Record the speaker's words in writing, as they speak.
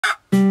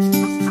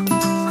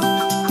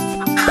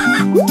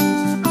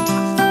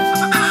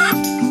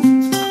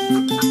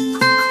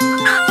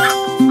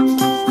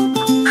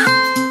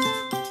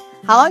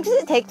How long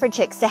does it take for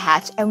chicks to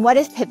hatch, and what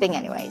is pipping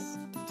anyways?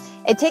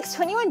 It takes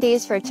 21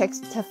 days for chicks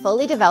to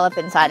fully develop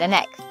inside an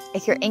egg.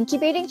 If you're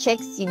incubating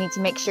chicks, you need to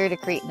make sure to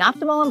create an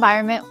optimal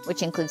environment,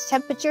 which includes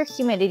temperature,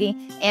 humidity,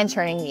 and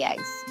turning the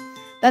eggs.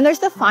 Then there's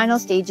the final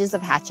stages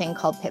of hatching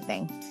called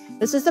pipping.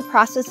 This is the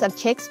process of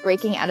chicks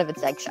breaking out of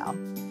its eggshell.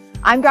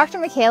 I'm Dr.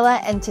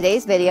 Mikayla, and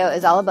today's video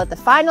is all about the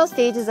final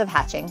stages of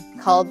hatching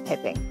called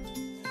pipping.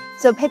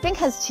 So pipping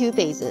has two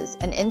phases,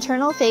 an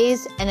internal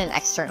phase and an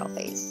external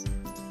phase.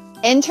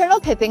 Internal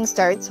pipping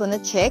starts when the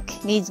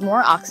chick needs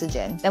more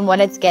oxygen than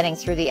what it's getting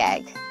through the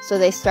egg. So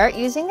they start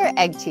using their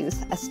egg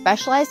tooth, a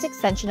specialized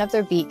extension of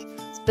their beak,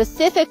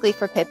 specifically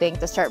for pipping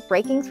to start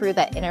breaking through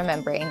that inner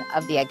membrane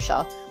of the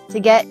eggshell to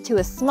get to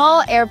a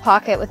small air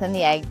pocket within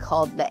the egg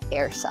called the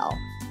air cell.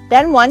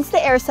 Then once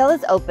the air cell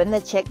is open, the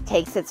chick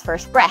takes its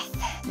first breath.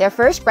 Their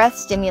first breath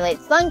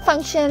stimulates lung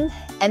function,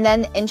 and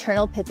then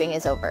internal pipping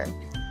is over.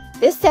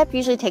 This step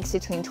usually takes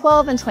between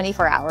 12 and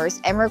 24 hours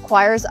and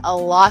requires a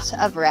lot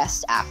of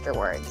rest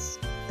afterwards.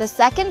 The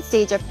second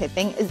stage of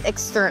pipping is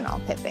external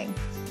pipping.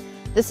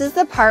 This is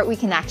the part we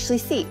can actually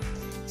see.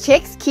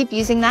 Chicks keep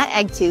using that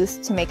egg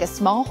tooth to make a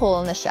small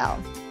hole in the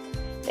shell.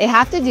 They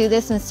have to do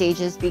this in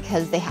stages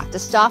because they have to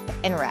stop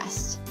and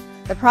rest.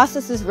 The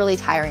process is really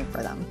tiring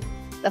for them.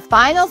 The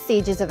final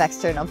stages of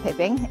external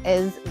pipping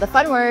is the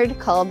fun word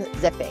called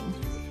zipping.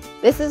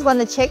 This is when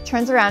the chick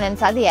turns around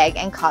inside the egg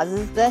and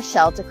causes the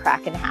shell to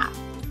crack in half.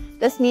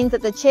 This means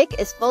that the chick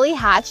is fully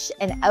hatched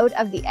and out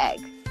of the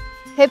egg.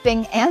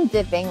 Pipping and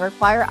zipping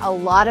require a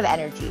lot of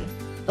energy.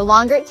 The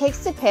longer it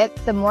takes to pip,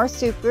 the more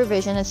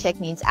supervision a chick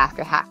needs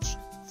after hatch.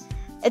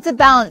 It's a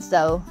balance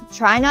though.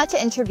 Try not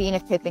to intervene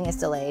if pipping is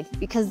delayed,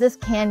 because this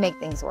can make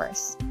things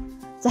worse.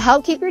 To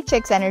help keep your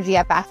chick's energy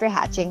up after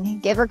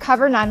hatching, give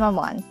Recover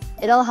 911.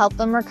 It'll help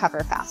them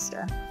recover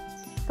faster.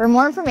 For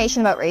more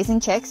information about raising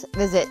chicks,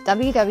 visit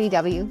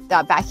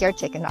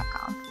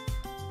www.backyardchicken.com.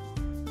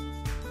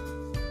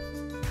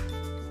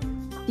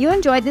 If you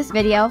enjoyed this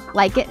video,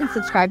 like it and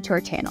subscribe to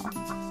our channel.